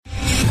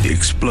The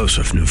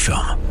explosive new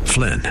film,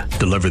 Flynn,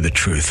 deliver the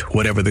truth,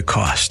 whatever the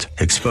cost,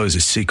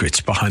 exposes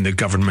secrets behind the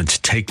government's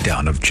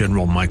takedown of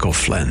General Michael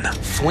Flynn.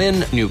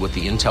 Flynn knew what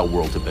the intel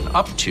world had been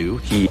up to.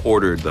 He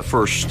ordered the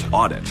first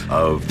audit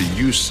of the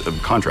use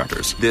of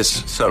contractors.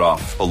 This set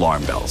off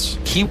alarm bells.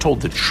 He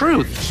told the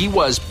truth. He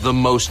was the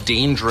most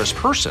dangerous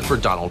person for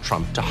Donald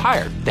Trump to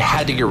hire. They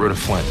had to get rid of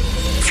Flynn.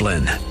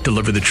 Flynn,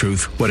 deliver the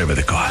truth, whatever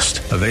the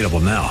cost. Available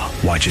now.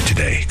 Watch it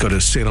today. Go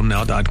to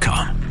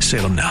salemnow.com.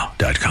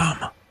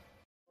 salemnow.com.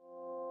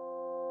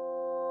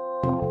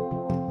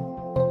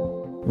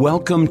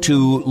 Welcome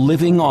to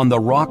Living on the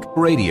Rock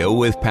Radio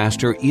with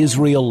Pastor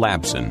Israel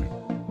Labson.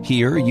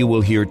 Here you will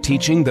hear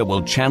teaching that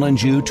will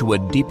challenge you to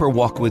a deeper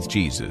walk with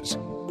Jesus.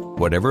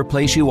 Whatever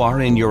place you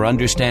are in your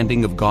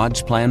understanding of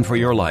God's plan for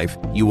your life,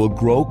 you will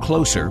grow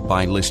closer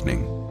by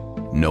listening.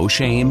 No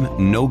shame,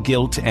 no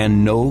guilt,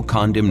 and no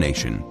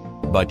condemnation.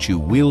 But you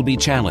will be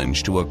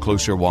challenged to a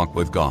closer walk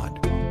with God.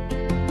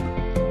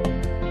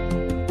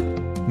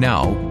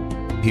 Now,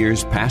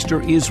 here's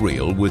Pastor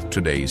Israel with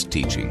today's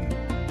teaching.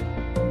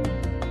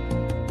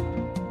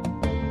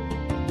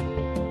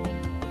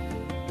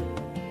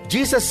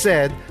 Jesus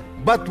said,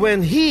 "But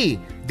when He,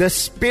 the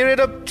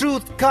Spirit of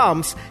truth,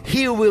 comes,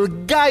 He will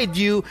guide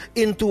you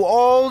into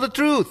all the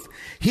truth.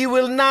 He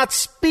will not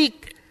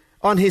speak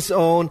on His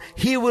own.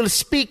 He will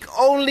speak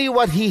only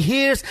what He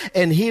hears,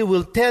 and He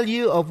will tell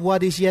you of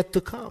what is yet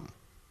to come."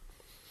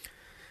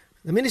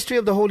 The ministry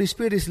of the Holy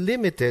Spirit is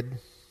limited,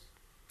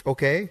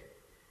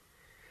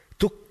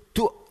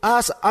 to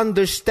us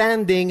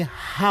understanding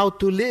how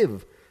to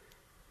live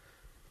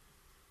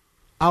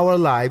our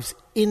lives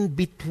in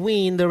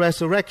between the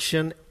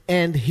resurrection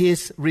and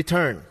His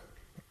return.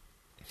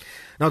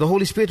 Now, the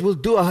Holy Spirit will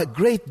do a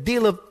great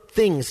deal of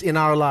things in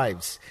our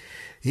lives.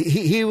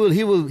 He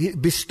will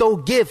bestow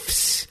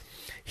gifts.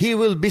 He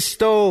will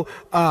bestow,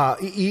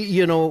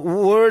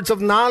 words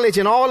of knowledge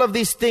and all of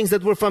these things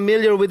that we're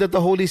familiar with that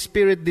the Holy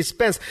Spirit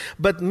dispense.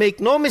 But make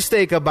no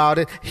mistake about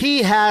it,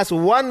 He has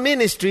one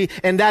ministry,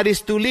 and that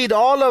is to lead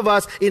all of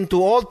us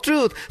into all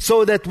truth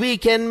so that we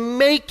can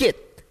make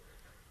it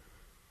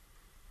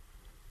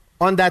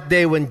on that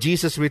day when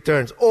Jesus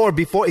returns. Or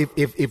before,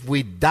 if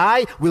we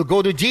die, we'll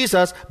go to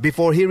Jesus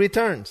before He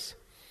returns.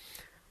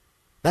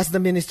 That's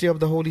the ministry of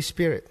the Holy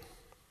Spirit.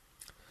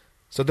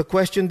 So the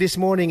question this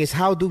morning is,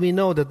 how do we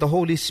know that the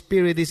Holy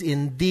Spirit is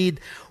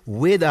indeed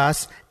with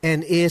us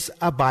and is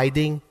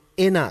abiding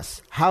in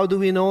us? How do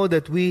we know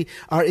that we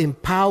are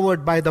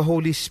empowered by the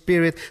Holy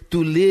Spirit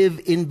to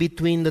live in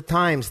between the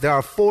times? There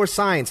are 4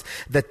 signs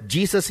that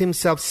Jesus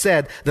Himself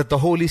said that the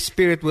Holy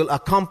Spirit will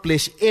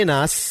accomplish in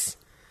us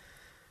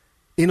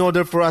in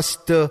order for us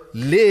to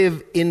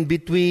live in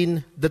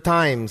between the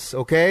times.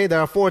 Okay?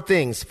 There are 4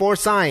 things, 4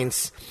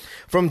 signs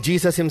from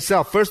Jesus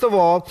Himself. First of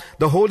all,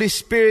 the Holy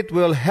Spirit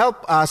will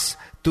help us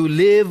to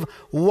live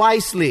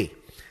wisely.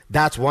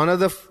 That's one of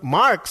the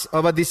marks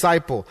of a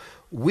disciple.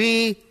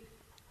 We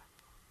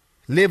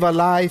live a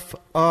life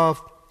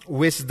of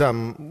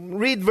wisdom.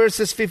 Read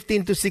verses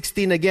 15 to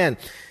 16 again.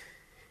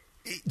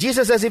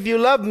 Jesus says, "If you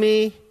love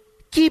me,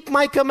 keep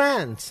my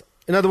commands."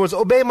 In other words,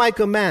 obey my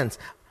commands.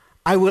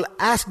 "I will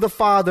ask the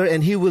Father,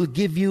 and He will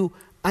give you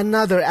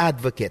another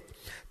advocate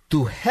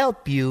to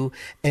help you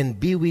and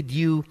be with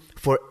you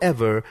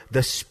forever,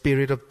 the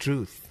Spirit of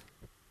truth."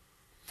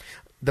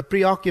 The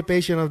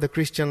preoccupation of the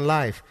Christian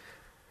life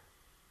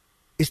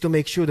is to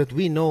make sure that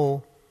we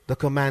know the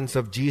commands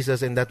of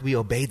Jesus and that we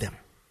obey them.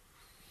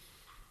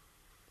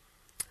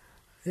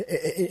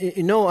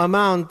 No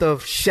amount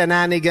of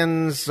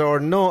shenanigans or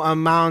no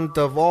amount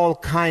of all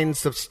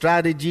kinds of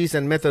strategies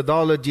and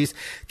methodologies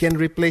can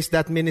replace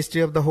that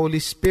ministry of the Holy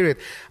Spirit.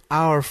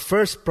 Our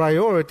first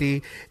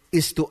priority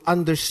is to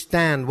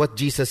understand what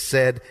Jesus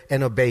said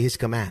and obey His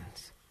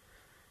commands.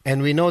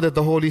 And we know that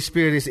the Holy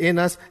Spirit is in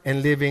us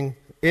and living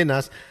in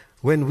us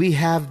when we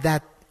have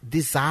that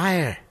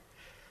desire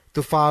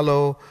to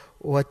follow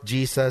what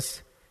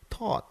Jesus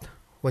taught,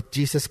 what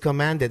Jesus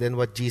commanded, and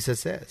what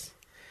Jesus says.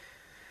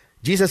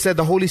 Jesus said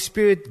the Holy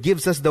Spirit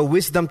gives us the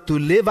wisdom to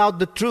live out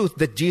the truth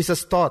that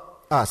Jesus taught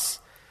us,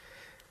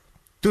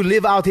 to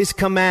live out His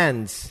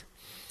commands.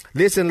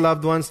 Listen,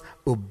 loved ones,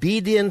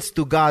 obedience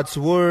to God's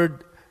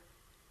Word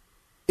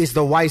is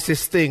the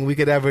wisest thing we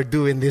could ever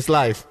do in this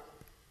life.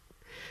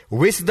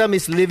 Wisdom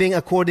is living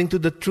according to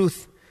the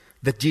truth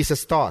that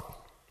Jesus taught.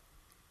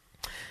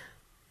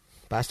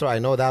 Pastor, I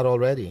know that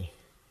already.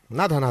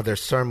 Not another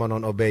sermon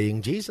on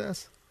obeying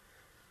Jesus.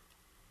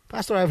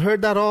 Pastor, I've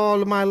heard that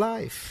all my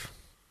life.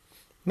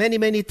 Many,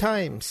 many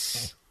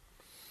times.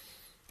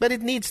 But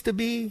it needs to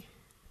be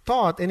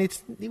taught, and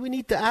we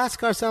need to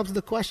ask ourselves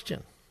the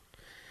question.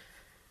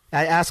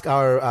 I asked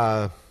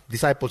our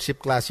discipleship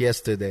class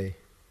yesterday.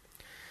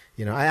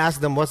 I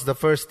asked them what's the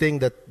first thing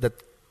that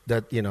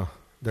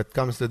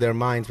comes to their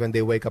minds when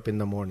they wake up in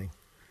the morning.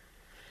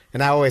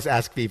 And I always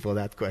ask people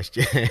that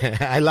question.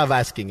 I love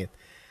asking it.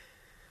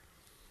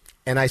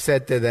 And I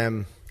said to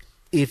them,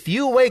 if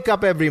you wake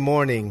up every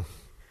morning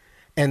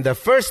and the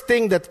first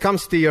thing that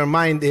comes to your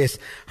mind is,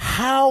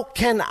 how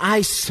can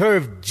I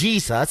serve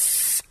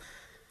Jesus?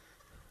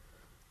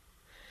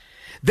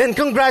 then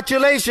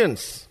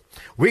congratulations.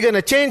 We're going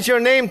to change your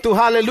name to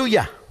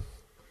Hallelujah.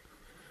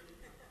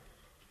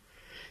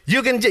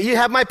 You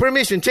have my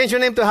permission. Change your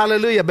name to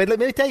Hallelujah. But let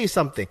me tell you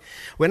something.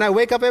 When I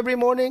wake up every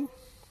morning,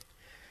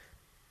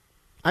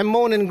 I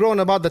moan and groan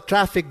about the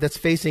traffic that's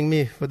facing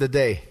me for the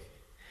day.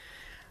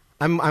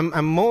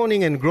 I'm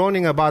moaning and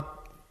groaning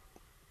about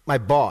my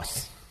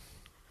boss,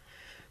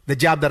 the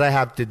job that I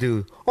have to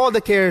do, all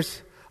the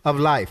cares of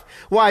life.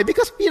 Why?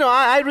 Because,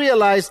 I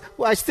realize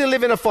I still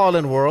live in a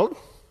fallen world.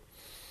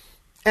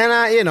 And,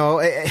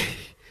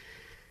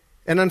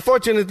 and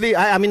unfortunately,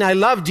 I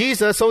love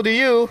Jesus, so do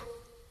you.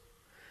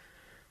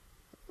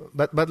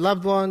 But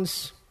loved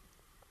ones,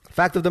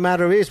 fact of the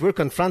matter is, we're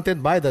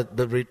confronted by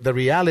the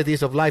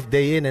realities of life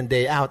day in and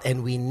day out,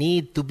 and we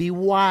need to be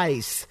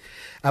wise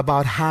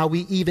about how we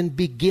even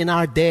begin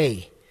our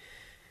day.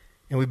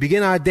 And we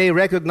begin our day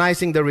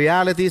recognizing the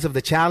realities of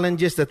the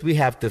challenges that we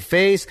have to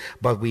face,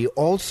 but we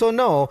also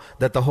know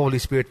that the Holy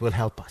Spirit will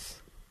help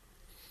us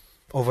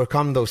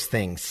overcome those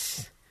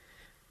things.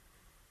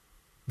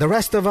 The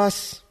rest of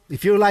us,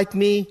 if you're like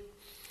me,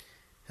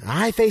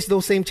 I face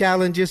those same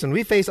challenges, and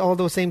we face all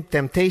those same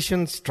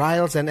temptations,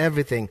 trials, and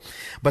everything.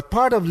 But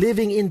part of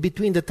living in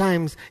between the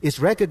times is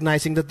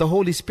recognizing that the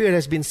Holy Spirit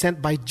has been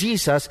sent by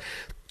Jesus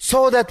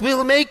so that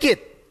we'll make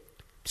it,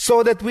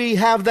 so that we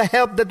have the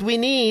help that we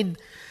need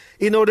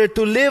in order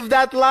to live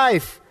that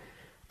life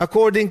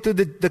according to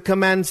the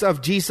commands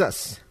of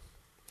Jesus.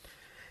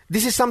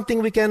 This is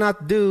something we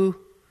cannot do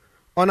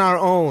on our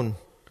own.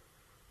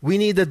 We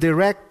need the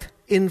direct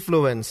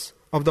influence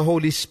of the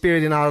Holy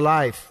Spirit in our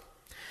life.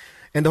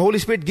 And the Holy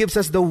Spirit gives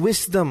us the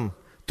wisdom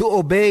to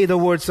obey the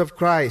words of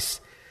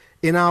Christ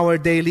in our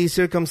daily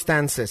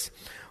circumstances.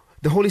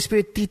 The Holy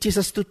Spirit teaches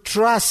us to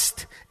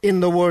trust in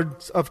the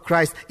words of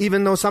Christ,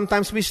 even though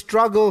sometimes we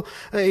struggle,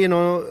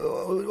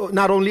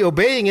 not only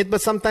obeying it,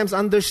 but sometimes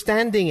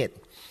understanding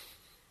it.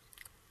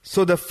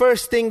 So the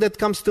first thing that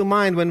comes to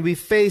mind when we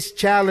face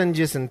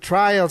challenges and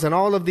trials and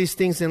all of these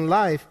things in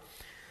life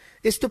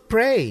is to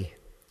pray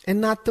and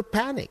not to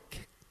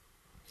panic.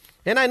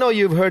 And I know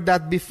you've heard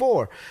that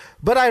before,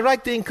 but I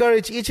like to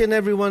encourage each and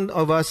every one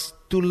of us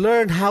to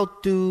learn how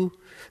to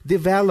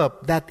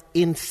develop that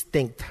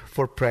instinct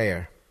for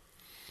prayer.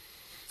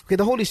 Okay,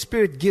 the Holy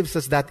Spirit gives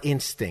us that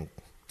instinct.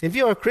 If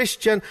you're a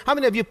Christian, how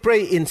many of you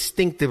pray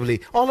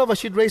instinctively? All of us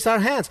should raise our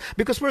hands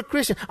because we're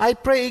Christian. I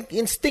pray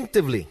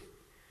instinctively.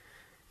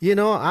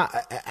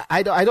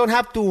 I don't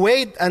have to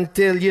wait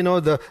until,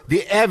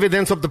 the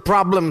evidence of the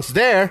problem's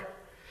there.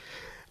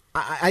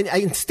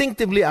 I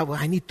instinctively,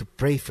 I need to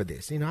pray for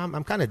this.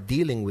 I'm kind of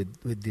dealing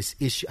with this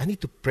issue. I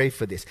need to pray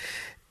for this.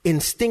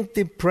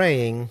 Instinctive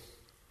praying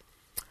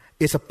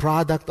is a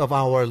product of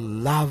our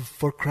love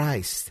for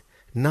Christ,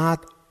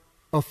 not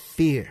of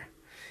fear.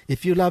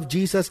 If you love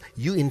Jesus,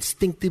 you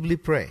instinctively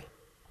pray.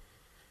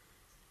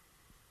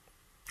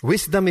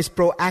 Wisdom is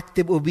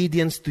proactive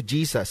obedience to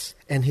Jesus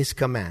and His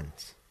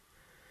commands.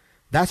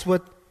 That's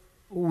what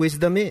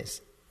wisdom is.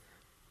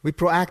 We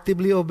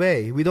proactively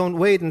obey. We don't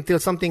wait until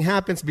something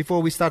happens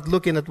before we start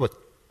looking at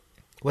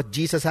what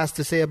Jesus has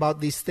to say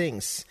about these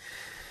things.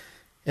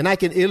 And I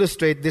can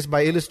illustrate this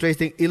by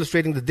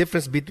illustrating the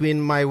difference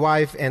between my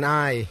wife and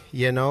I.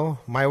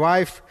 My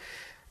wife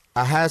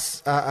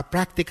has a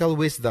practical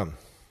wisdom.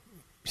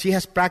 She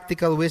has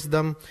practical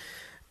wisdom,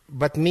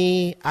 but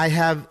me, I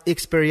have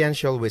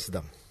experiential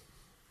wisdom.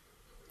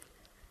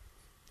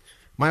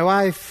 My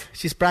wife,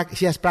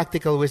 she has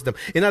practical wisdom.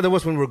 In other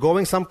words, when we're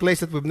going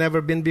someplace that we've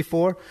never been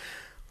before,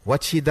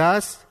 what she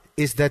does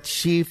is that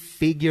she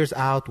figures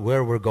out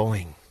where we're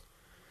going.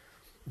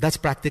 That's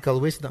practical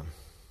wisdom.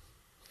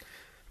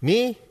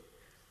 Me,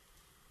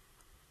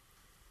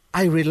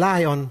 I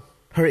rely on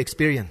her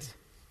experience.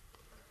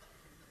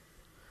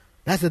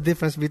 That's the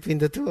difference between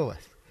the two of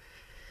us.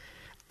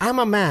 I'm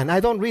a man. I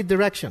don't read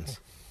directions.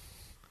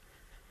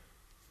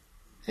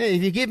 Hey,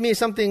 if you give me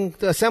something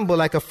to assemble,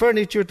 like a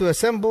furniture to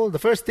assemble, the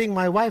first thing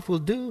my wife will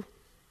do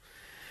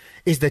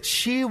is that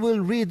she will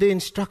read the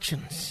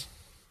instructions.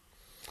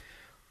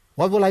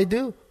 What will I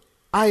do?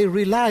 I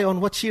rely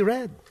on what she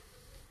read.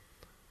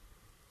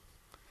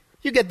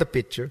 You get the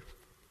picture.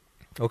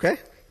 Okay?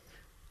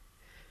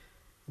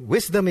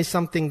 Wisdom is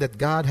something that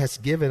God has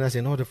given us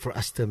in order for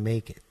us to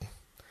make it.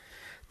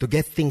 To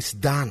get things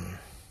done.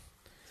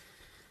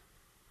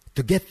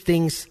 To get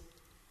things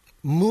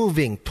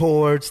moving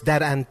towards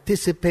that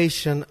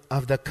anticipation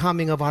of the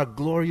coming of our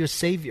glorious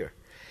Savior.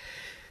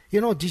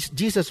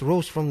 Jesus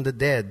rose from the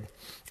dead.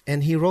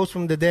 And He rose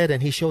from the dead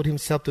and He showed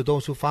Himself to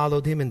those who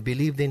followed Him and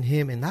believed in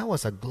Him. And that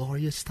was a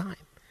glorious time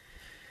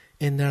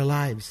in their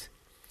lives.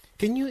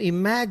 Can you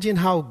imagine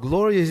how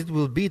glorious it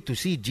will be to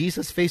see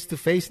Jesus face to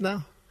face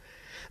now?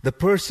 The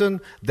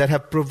person that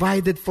have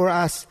provided for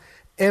us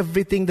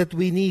everything that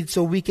we need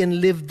so we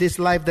can live this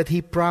life that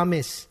He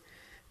promised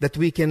that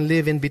we can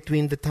live in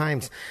between the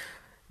times.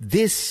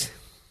 This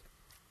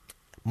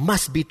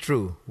must be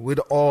true with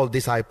all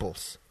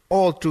disciples,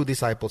 all true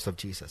disciples of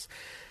Jesus.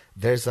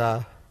 There's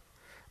that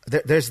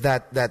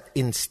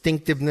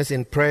instinctiveness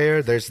in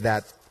prayer. There's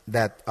that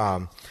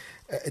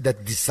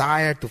that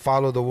desire to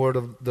follow the word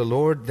of the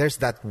Lord, there's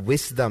that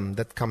wisdom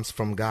that comes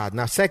from God.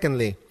 Now,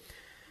 secondly,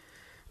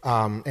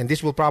 and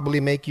this will probably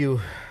make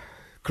you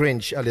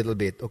cringe a little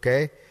bit,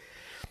 okay?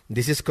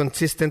 This is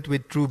consistent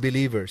with true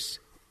believers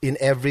in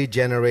every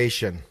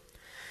generation.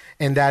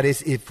 And that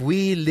is, if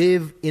we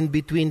live in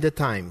between the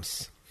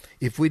times,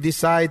 if we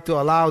decide to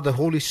allow the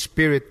Holy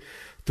Spirit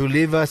to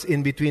live us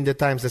in between the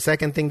times, the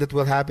second thing that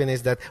will happen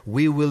is that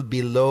we will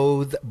be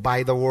loathed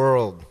by the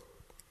world.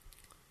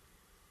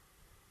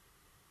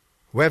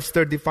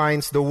 Webster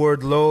defines the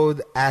word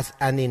loathe as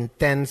an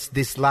intense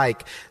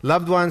dislike.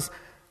 Loved ones,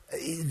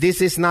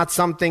 this is not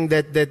something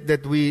that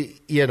we,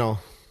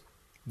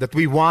 that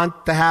we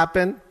want to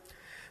happen.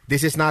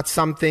 This is not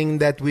something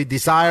that we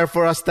desire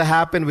for us to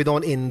happen. We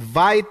don't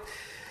invite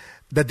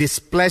the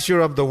displeasure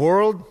of the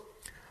world.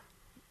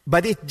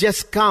 But it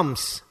just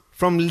comes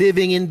from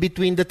living in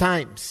between the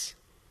times.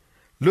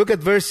 Look at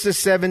verses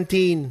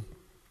 17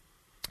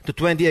 to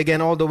 20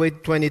 again, all the way to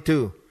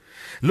 22.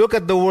 Look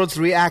at the world's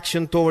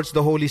reaction towards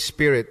the Holy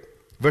Spirit.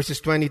 Verses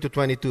 20 to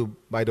 22,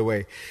 by the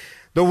way.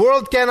 The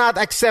world cannot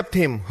accept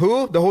Him.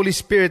 Who? The Holy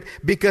Spirit,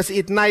 because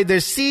it neither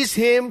sees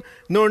Him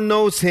nor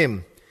knows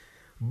Him.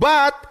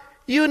 But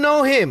you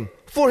know Him,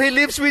 for He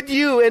lives with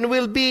you and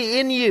will be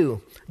in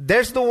you.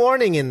 There's the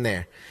warning in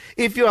there.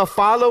 If you're a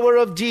follower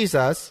of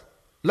Jesus,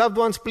 loved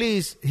ones,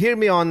 please hear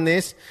me on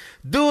this.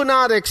 Do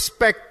not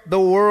expect the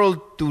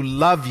world to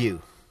love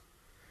you.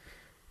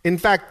 In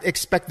fact,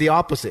 expect the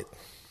opposite.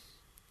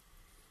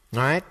 All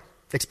right?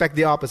 Expect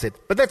the opposite.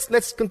 But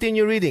let's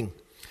continue reading.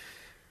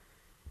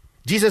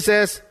 Jesus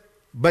says,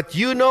 but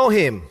you know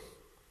Him,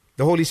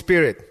 the Holy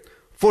Spirit,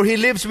 for He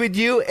lives with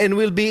you and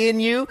will be in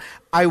you.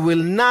 I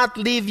will not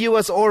leave you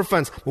as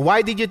orphans.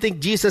 Why did you think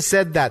Jesus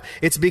said that?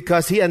 It's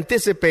because He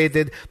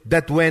anticipated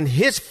that when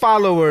His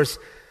followers,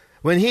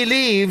 when He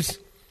leaves,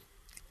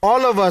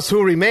 all of us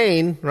who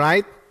remain,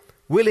 right,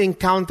 will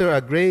encounter a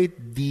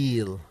great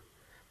deal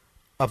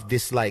of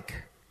dislike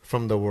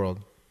from the world.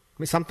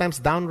 I mean, sometimes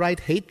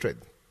downright hatred.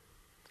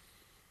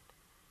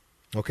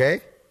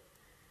 Okay?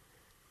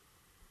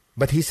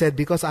 But He said,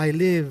 because I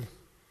live,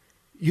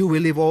 you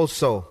will live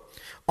also.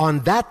 On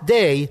that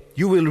day,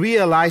 you will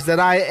realize that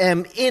I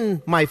am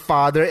in my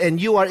Father and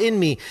you are in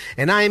me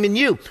and I am in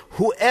you.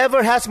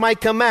 Whoever has my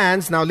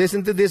commands, now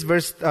listen to this,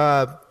 verse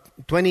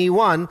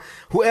 21,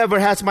 whoever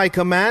has my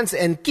commands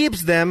and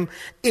keeps them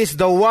is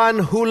the one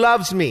who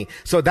loves me.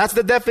 So that's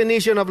the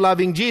definition of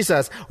loving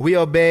Jesus. We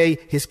obey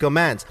His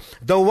commands.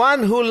 The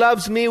one who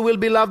loves me will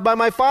be loved by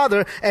my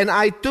Father, and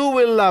I too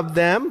will love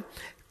them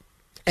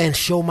and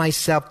show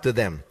myself to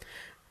them.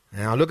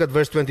 Now look at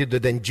verse 22.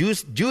 Then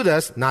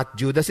Judas, not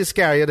Judas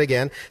Iscariot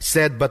again,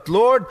 said, but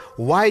Lord,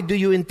 why do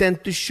you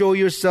intend to show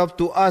yourself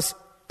to us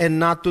and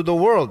not to the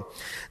world?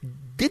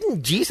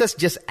 Didn't Jesus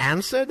just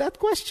answer that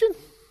question?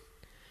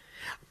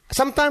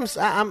 Sometimes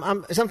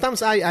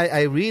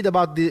I read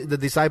about the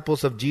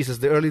disciples of Jesus,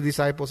 the early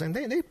disciples, and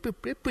they're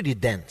pretty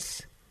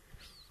dense.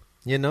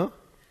 You know?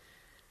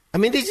 I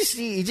mean, they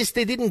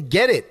didn't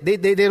get it.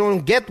 They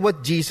don't get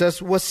what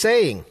Jesus was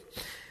saying.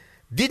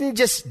 Didn't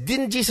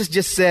Jesus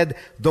just said,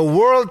 the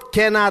world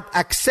cannot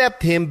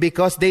accept Him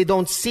because they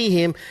don't see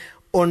Him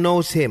or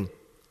knows Him?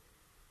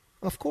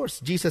 Of course,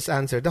 Jesus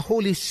answered, the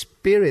Holy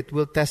Spirit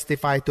will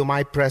testify to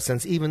my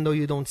presence. Even though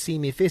you don't see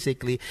me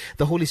physically,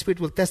 the Holy Spirit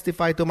will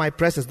testify to my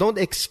presence. Don't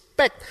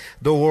expect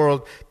the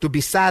world to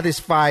be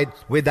satisfied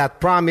with that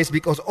promise,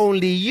 because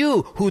only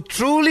you who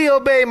truly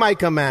obey my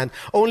command,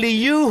 only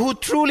you who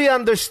truly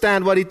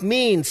understand what it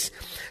means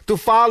to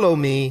follow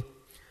me,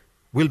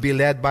 will be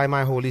led by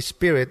my Holy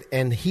Spirit,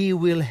 and He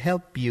will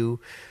help you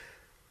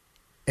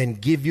and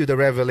give you the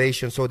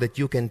revelation so that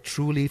you can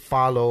truly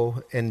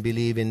follow and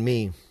believe in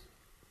me.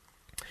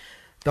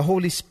 The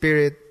Holy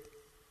Spirit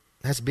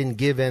has been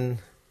given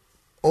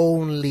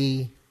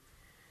only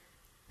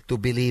to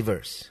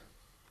believers.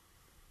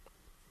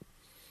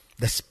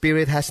 The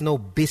Spirit has no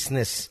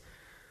business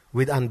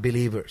with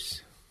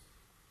unbelievers.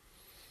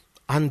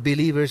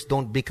 Unbelievers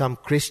don't become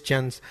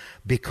Christians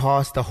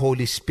because the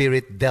Holy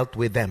Spirit dealt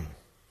with them.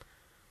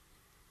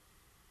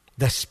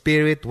 The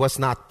Spirit was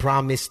not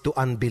promised to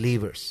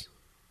unbelievers.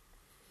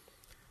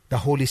 The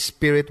Holy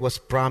Spirit was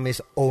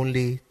promised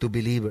only to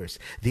believers.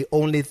 The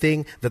only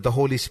thing that the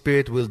Holy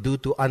Spirit will do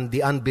to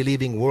the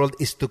unbelieving world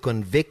is to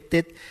convict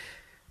it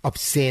of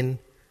sin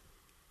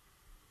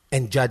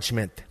and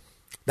judgment.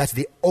 That's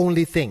the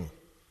only thing.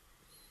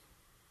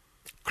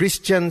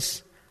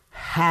 Christians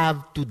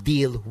have to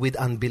deal with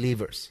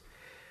unbelievers.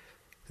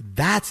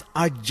 That's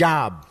our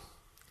job.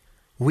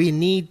 We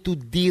need to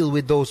deal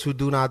with those who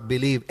do not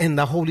believe. And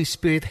the Holy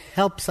Spirit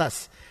helps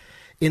us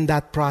in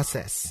that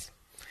process.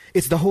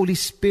 It's the Holy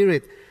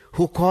Spirit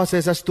who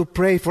causes us to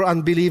pray for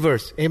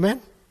unbelievers.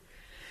 Amen?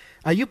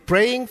 Are you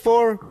praying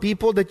for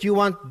people that you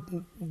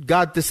want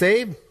God to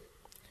save?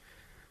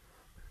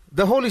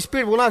 The Holy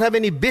Spirit will not have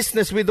any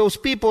business with those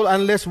people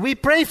unless we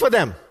pray for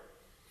them.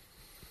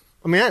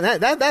 I mean,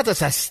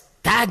 that's a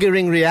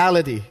staggering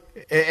reality.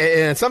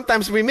 And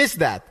sometimes we miss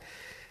that.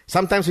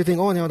 Sometimes we think,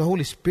 the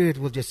Holy Spirit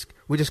will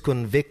just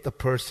convict a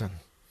person.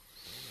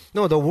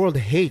 No, the world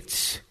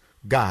hates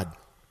God.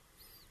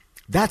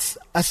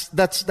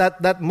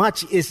 That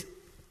much is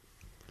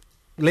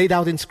laid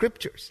out in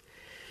Scriptures.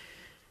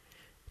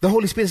 The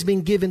Holy Spirit is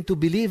being given to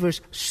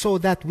believers so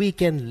that we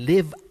can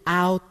live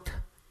out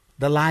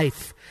the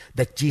life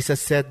that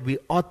Jesus said we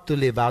ought to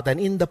live out. And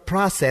in the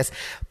process,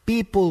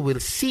 people will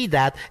see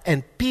that,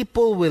 and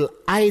people will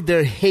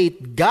either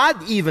hate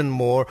God even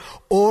more,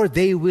 or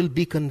they will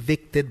be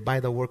convicted by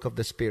the work of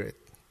the Spirit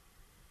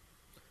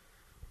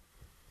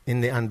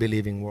in the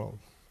unbelieving world.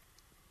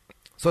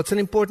 So it's an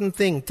important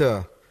thing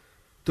to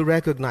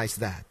recognize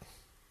that.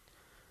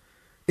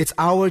 It's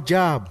our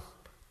job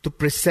to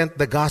present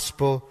the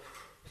gospel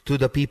to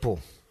the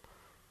people,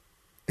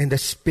 and the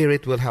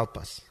Spirit will help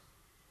us.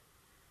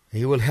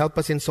 He will help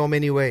us in so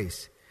many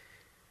ways.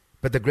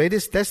 But the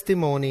greatest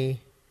testimony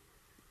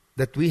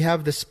that we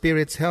have the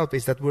Spirit's help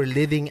is that we're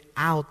living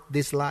out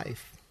this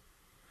life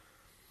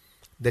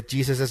that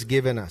Jesus has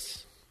given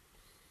us.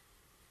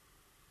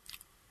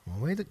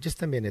 Wait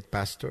just a minute,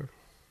 Pastor.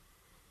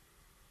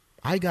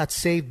 I got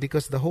saved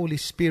because the Holy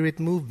Spirit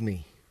moved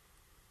me.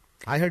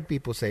 I heard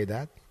people say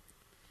that.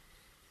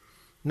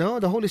 No,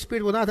 the Holy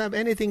Spirit will not have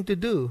anything to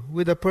do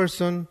with a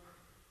person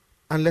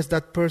unless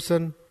that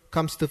person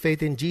comes to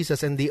faith in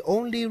Jesus. And the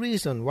only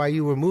reason why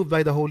you were moved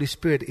by the Holy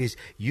Spirit is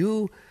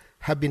you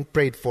have been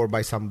prayed for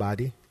by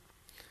somebody,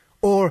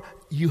 or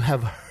you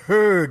have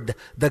heard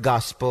the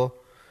gospel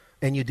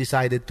and you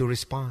decided to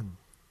respond.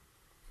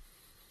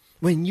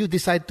 When you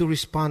decide to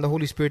respond, the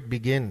Holy Spirit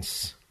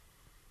begins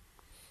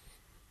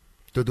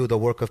to do the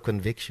work of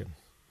conviction.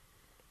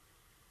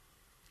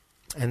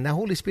 And the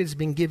Holy Spirit has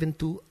been given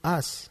to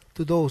us,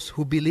 to those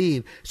who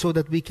believe, so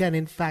that we can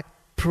in fact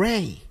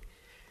pray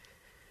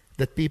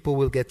that people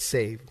will get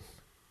saved.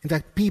 In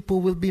fact, people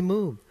will be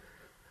moved.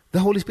 The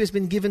Holy Spirit has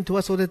been given to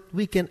us so that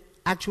we can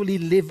actually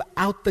live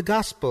out the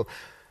gospel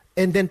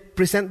and then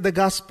present the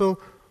gospel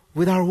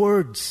with our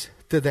words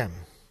to them.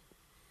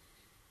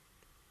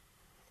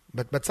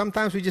 But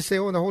sometimes we just say,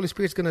 oh, the Holy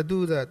Spirit's going to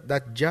do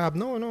that job.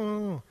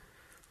 No.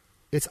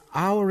 It's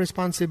our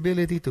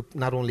responsibility to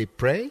not only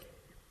pray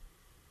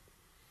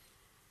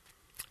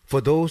for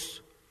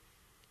those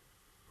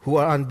who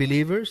are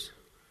unbelievers,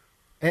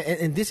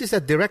 and this is a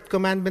direct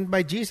commandment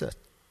by Jesus.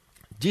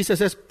 Jesus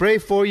says, pray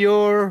for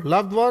your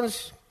loved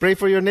ones, pray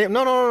for your name.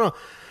 No.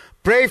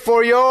 Pray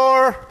for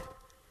your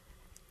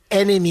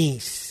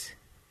enemies.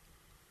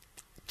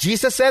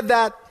 Jesus said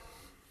that.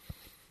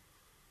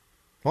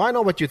 Oh, I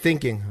know what you're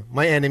thinking.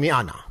 My enemy?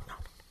 No.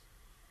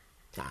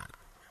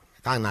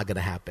 That's not going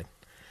to happen.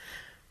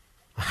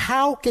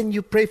 How can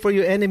you pray for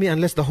your enemy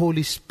unless the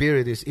Holy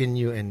Spirit is in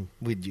you and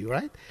with you,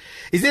 right?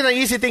 Is it an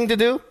easy thing to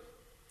do?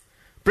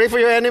 Pray for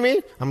your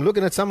enemy? I'm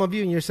looking at some of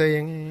you and you're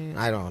saying,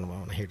 I don't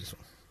want to hear this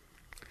one.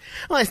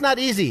 Well, it's not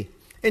easy.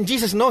 And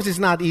Jesus knows it's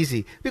not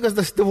easy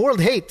because the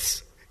world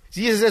hates.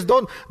 Jesus says,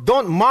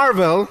 don't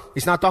marvel.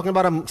 He's not talking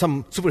about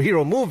some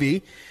superhero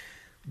movie.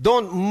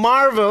 Don't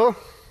marvel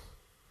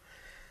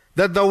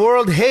that the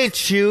world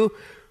hates you.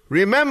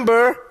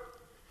 Remember,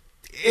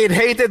 it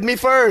hated me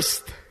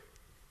first.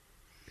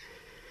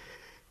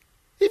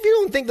 If you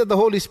don't think that the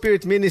Holy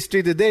Spirit's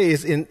ministry today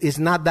is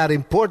not that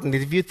important,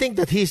 if you think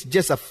that He's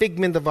just a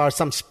figment of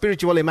some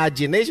spiritual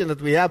imagination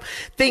that we have,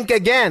 think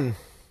again.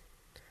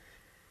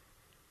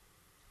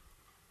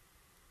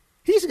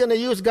 He's going to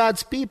use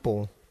God's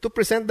people to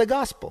present the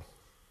gospel.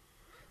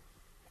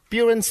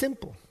 Pure and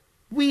simple.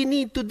 We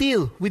need to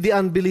deal with the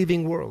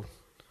unbelieving world.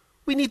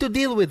 We need to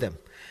deal with them.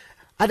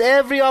 At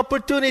every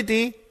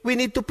opportunity, we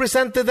need to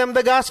present to them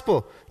the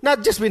gospel.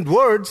 Not just with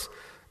words.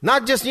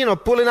 Not just,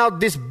 pulling out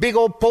this big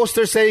old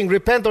poster saying,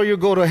 repent or you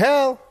go to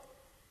hell.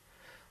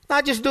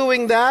 Not just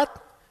doing that,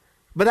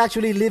 but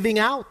actually living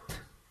out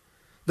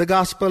the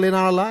gospel in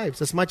our lives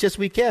as much as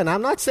we can.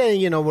 I'm not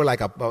saying, we're like,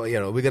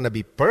 we're going to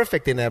be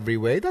perfect in every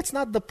way. That's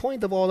not the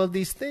point of all of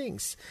these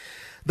things.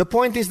 The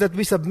point is that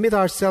we submit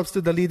ourselves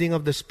to the leading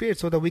of the Spirit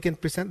so that we can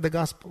present the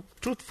gospel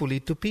truthfully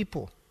to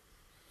people.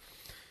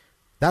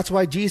 That's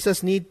why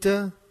Jesus needs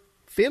to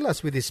fill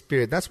us with His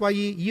Spirit. That's why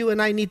you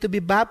and I need to be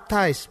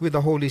baptized with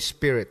the Holy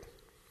Spirit.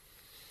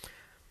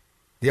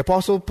 The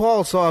Apostle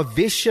Paul saw a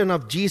vision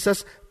of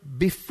Jesus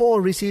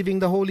before receiving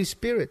the Holy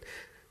Spirit.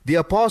 The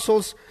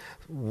apostles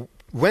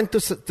went to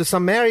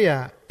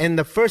Samaria, and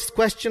the first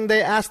question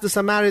they asked the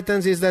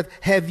Samaritans is that,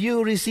 have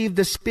you received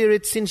the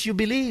Spirit since you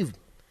believed?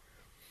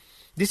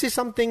 This is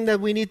something that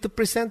we need to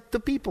present to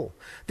people.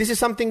 This is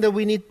something that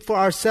we need for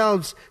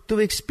ourselves to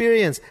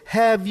experience.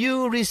 Have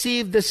you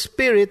received the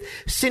Spirit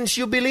since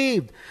you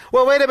believed?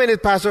 Well, wait a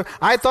minute, Pastor.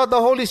 I thought the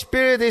Holy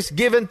Spirit is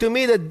given to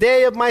me the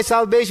day of my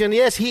salvation.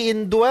 Yes, He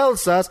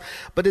indwells us,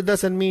 but it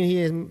doesn't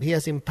mean He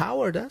has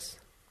empowered us.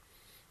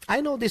 I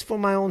know this for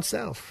my own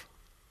self.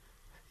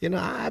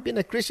 I've been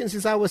a Christian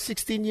since I was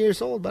 16 years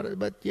old,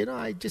 but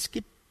I just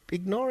keep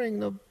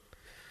ignoring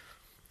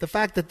the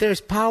fact that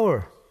there's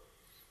power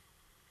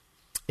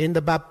in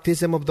the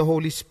baptism of the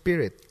Holy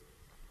Spirit.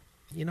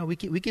 We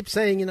keep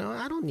saying,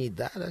 I don't need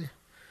that.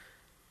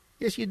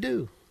 Yes, you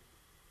do.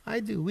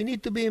 I do. We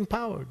need to be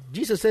empowered.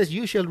 Jesus says,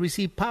 you shall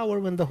receive power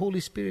when the Holy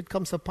Spirit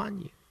comes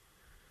upon you.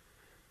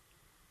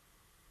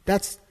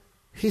 That's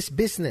His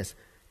business.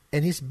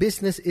 And His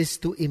business is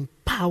to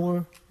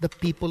empower the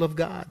people of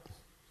God.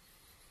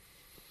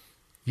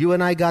 You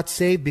and I got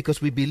saved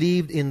because we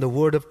believed in the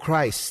Word of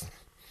Christ,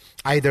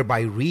 either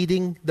by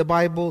reading the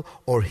Bible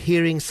or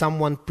hearing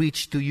someone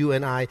preach to you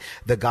and I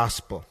the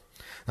gospel.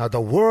 Now,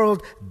 the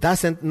world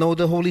doesn't know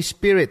the Holy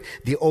Spirit.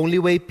 The only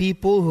way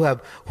people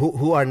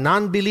who are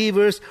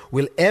non-believers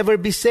will ever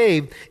be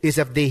saved is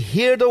if they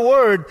hear the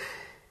Word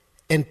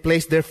and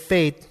place their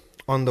faith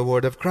on the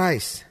Word of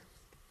Christ.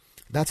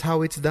 That's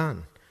how it's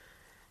done.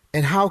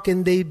 And how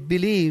can they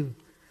believe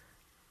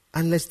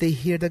unless they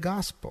hear the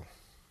gospel?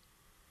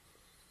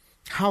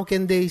 How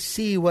can they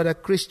see what a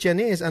Christian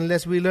is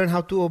unless we learn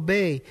how to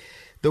obey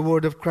the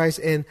Word of Christ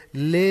and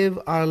live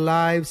our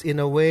lives in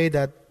a way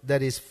that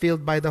is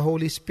filled by the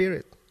Holy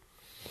Spirit?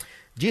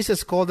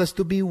 Jesus called us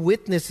to be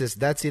witnesses.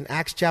 That's in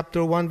Acts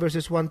chapter 1,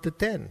 verses 1 to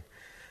 10.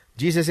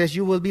 Jesus says,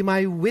 you will be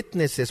my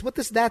witnesses. What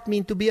does that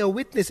mean, to be a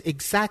witness?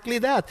 Exactly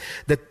that.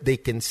 That they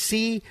can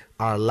see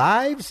our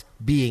lives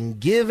being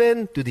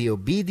given to the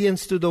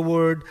obedience to the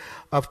Word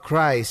of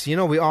Christ. You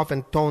know, we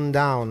often tone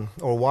down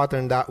or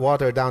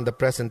water down the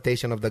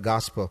presentation of the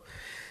gospel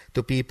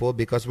to people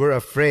because we're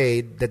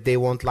afraid that they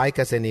won't like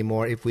us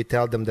anymore if we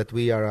tell them that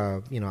we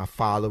are a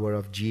follower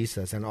of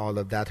Jesus and all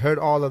of that. Heard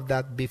all of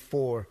that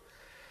before.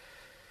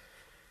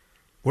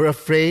 We're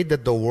afraid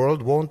that the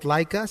world won't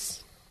like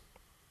us.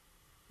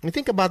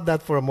 Think about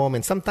that for a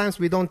moment. Sometimes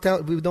we don't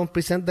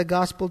present the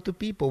gospel to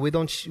people. We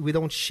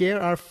don't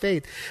share our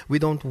faith. We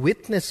don't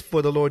witness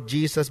for the Lord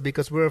Jesus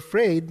because we're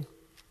afraid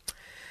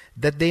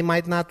that they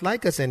might not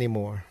like us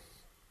anymore.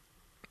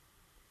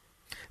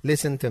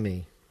 Listen to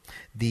me.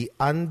 The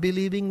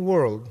unbelieving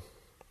world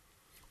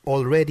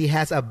already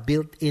has a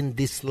built-in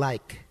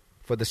dislike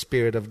for the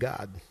Spirit of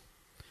God.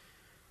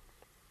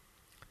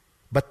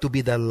 But to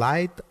be the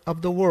light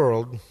of the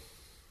world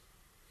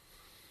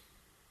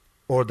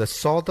or the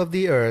salt of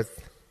the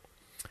earth,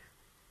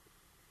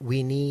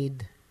 we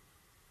need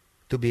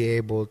to be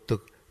able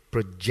to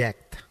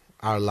project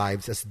our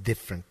lives as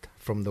different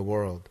from the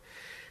world.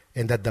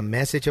 And that the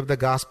message of the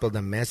gospel,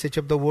 the message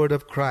of the Word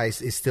of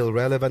Christ is still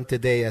relevant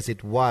today as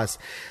it was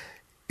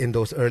in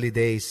those early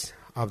days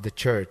of the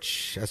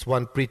church. As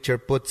one preacher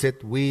puts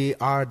it, we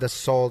are the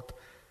salt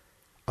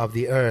of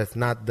the earth,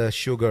 not the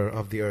sugar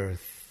of the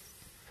earth.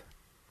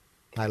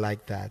 I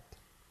like that.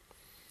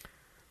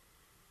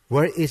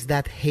 Where is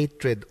that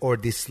hatred or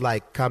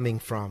dislike coming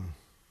from?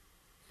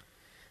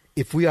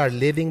 If we are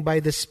living by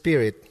the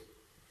Spirit,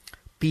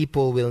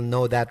 people will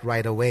know that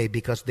right away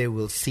because they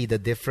will see the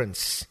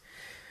difference.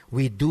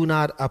 We do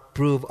not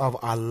approve of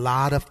a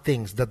lot of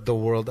things that the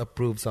world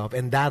approves of,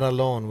 and that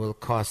alone will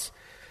cause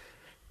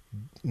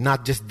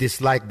not just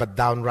dislike but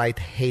downright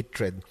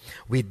hatred.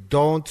 We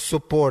don't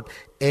support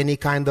any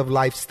kind of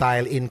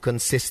lifestyle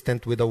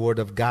inconsistent with the Word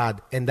of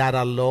God, and that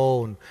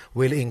alone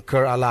will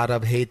incur a lot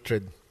of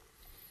hatred.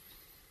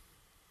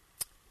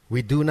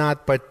 We do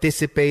not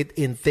participate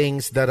in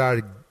things that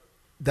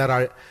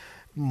are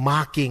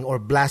mocking or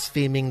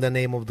blaspheming the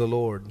name of the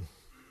Lord.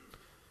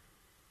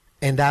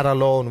 And that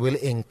alone will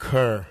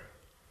incur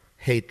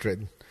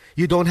hatred.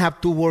 You don't have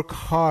to work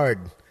hard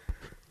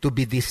to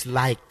be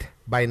disliked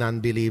by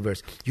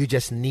non-believers. You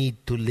just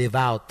need to live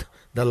out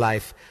the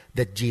life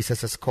that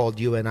Jesus has called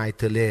you and I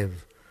to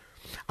live.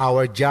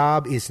 Our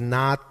job is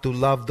not to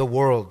love the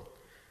world,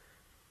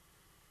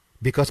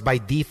 because by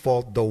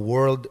default, the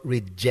world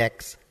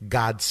rejects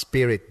God's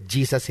Spirit.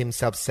 Jesus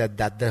Himself said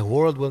that the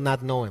world will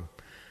not know Him.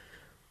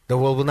 The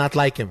world will not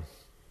like Him.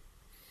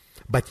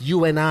 But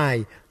you and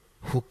I,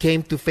 who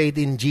came to faith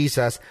in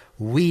Jesus,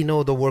 we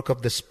know the work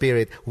of the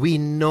Spirit. We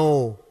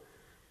know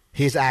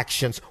His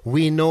actions.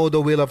 We know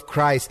the will of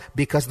Christ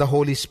because the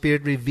Holy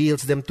Spirit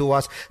reveals them to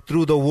us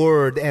through the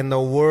Word. And the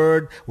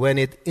Word, when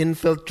it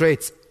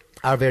infiltrates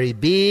our very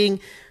being,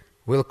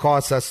 will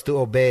cause us to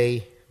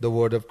obey the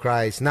Word of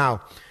Christ.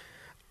 Now,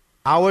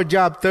 our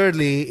job,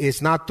 thirdly,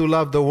 is not to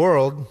love the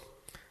world,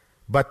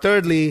 but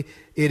thirdly,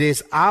 it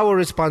is our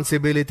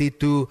responsibility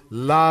to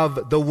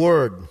love the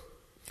Word.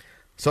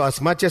 So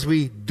as much as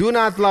we do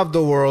not love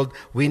the world,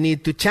 we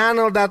need to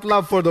channel that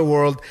love for the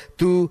world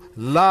to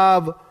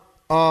love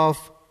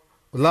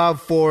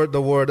for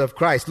the Word of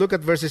Christ. Look at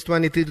verses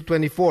 23 to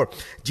 24.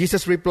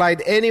 Jesus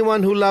replied,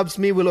 anyone who loves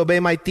me will obey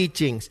my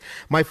teachings.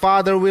 My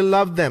Father will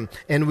love them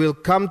and will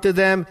come to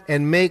them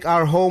and make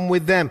our home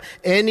with them.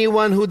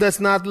 Anyone who does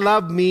not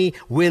love me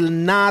will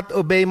not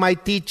obey my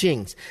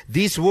teachings.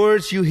 These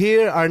words you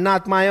hear are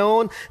not my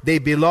own. They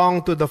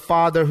belong to the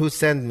Father who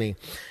sent me.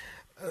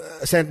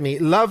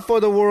 Love for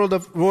the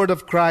Word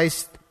of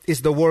Christ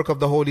is the work of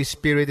the Holy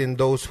Spirit in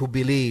those who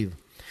believe.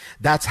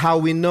 That's how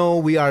we know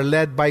we are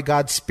led by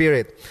God's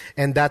Spirit.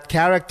 And that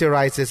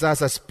characterizes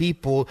us as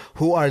people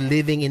who are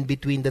living in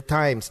between the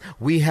times.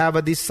 We have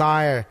a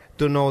desire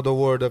to know the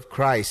Word of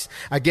Christ.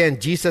 Again,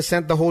 Jesus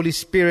sent the Holy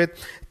Spirit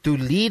to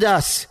lead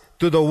us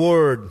to the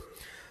Word,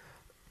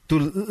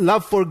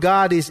 love for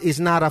God is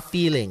not a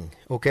feeling,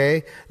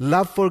 okay?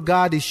 Love for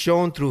God is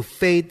shown through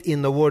faith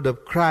in the word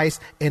of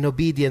Christ and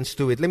obedience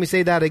to it. Let me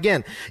say that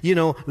again.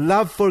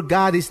 Love for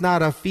God is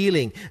not a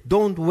feeling.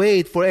 Don't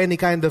wait for any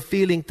kind of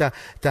feeling to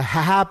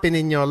happen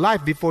in your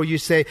life before you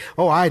say,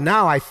 oh,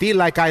 I feel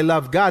like I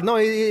love God. No,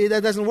 it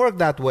doesn't work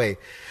that way.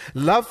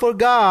 Love for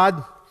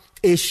God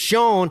is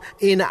shown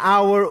in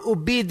our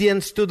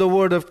obedience to the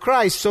word of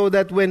Christ, so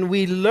that when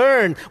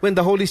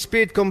the Holy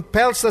Spirit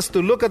compels us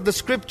to look at the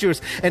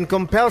scriptures and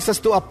compels us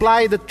to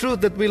apply the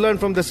truth that we learn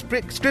from the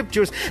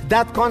scriptures,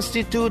 that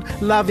constitute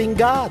loving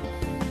God.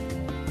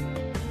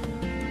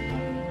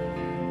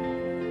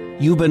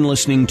 You've been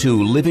listening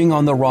to Living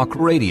on the Rock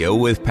Radio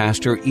with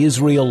Pastor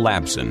Israel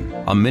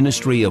Labson, a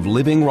ministry of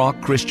Living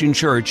Rock Christian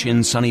Church in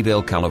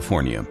Sunnyvale,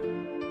 California.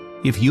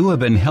 If you have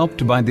been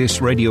helped by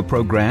this radio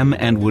program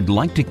and would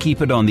like to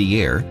keep it on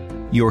the air,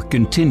 your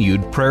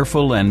continued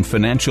prayerful and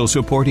financial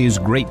support is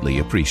greatly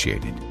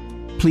appreciated.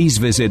 Please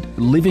visit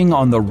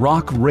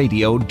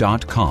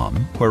livingontherockradio.com,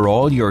 where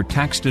all your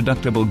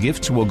tax-deductible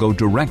gifts will go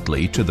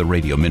directly to the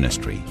radio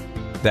ministry.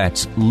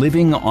 That's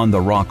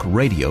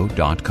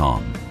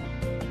livingontherockradio.com.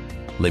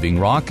 Living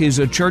Rock is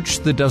a church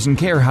that doesn't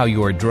care how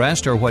you are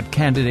dressed or what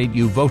candidate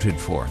you voted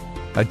for.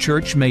 A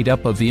church made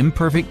up of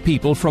imperfect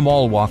people from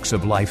all walks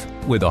of life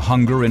with a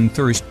hunger and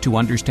thirst to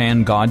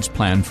understand God's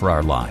plan for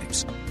our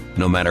lives.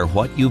 No matter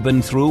what you've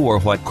been through or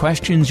what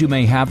questions you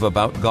may have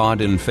about God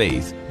and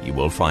faith, you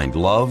will find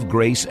love,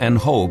 grace, and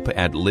hope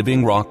at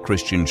Living Rock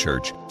Christian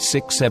Church,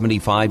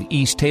 675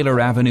 East Taylor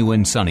Avenue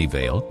in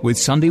Sunnyvale, with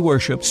Sunday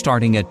worship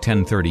starting at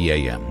 10:30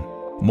 a.m.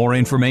 More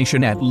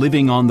information at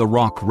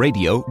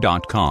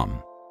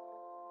livingontherockradio.com.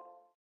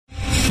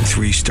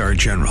 3-star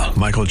General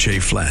Michael J.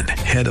 Flynn,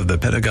 head of the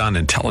Pentagon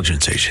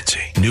Intelligence Agency,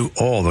 knew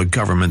all the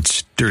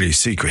government's dirty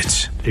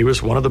secrets. He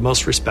was one of the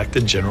most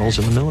respected generals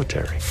in the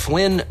military.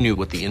 Flynn knew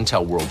what the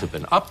intel world had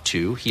been up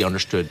to. He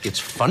understood its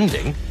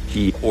funding.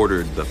 He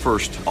ordered the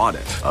first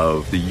audit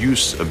of the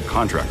use of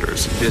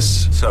contractors.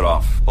 This set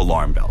off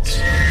alarm bells.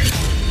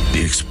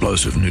 The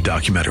explosive new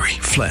documentary,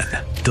 Flynn,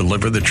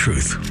 Deliver the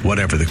Truth,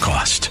 Whatever the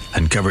Cost,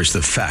 uncovers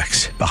the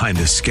facts behind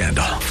this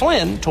scandal.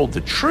 Flynn told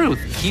the truth.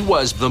 He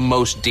was the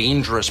most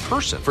dangerous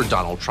person for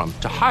Donald Trump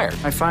to hire.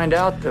 I find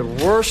out the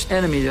worst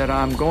enemy that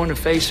I'm going to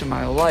face in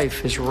my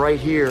life is right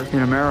here in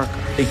America.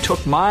 They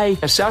took my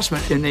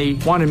assessment and they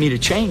wanted me to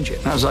change it.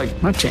 And I was like,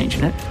 I'm not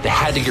changing it. They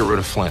had to get rid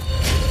of Flynn.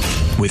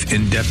 With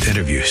in-depth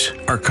interviews,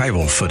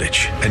 archival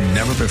footage, and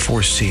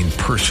never-before-seen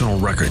personal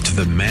records of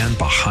the man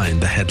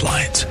behind the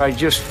headlines. I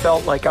just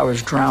felt like I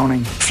was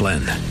drowning.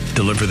 Flynn,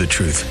 Deliver the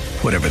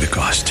Truth, Whatever the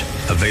Cost.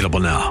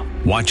 Available now.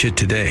 Watch it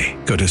today.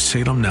 Go to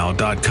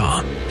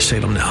salemnow.com.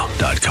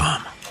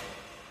 salemnow.com.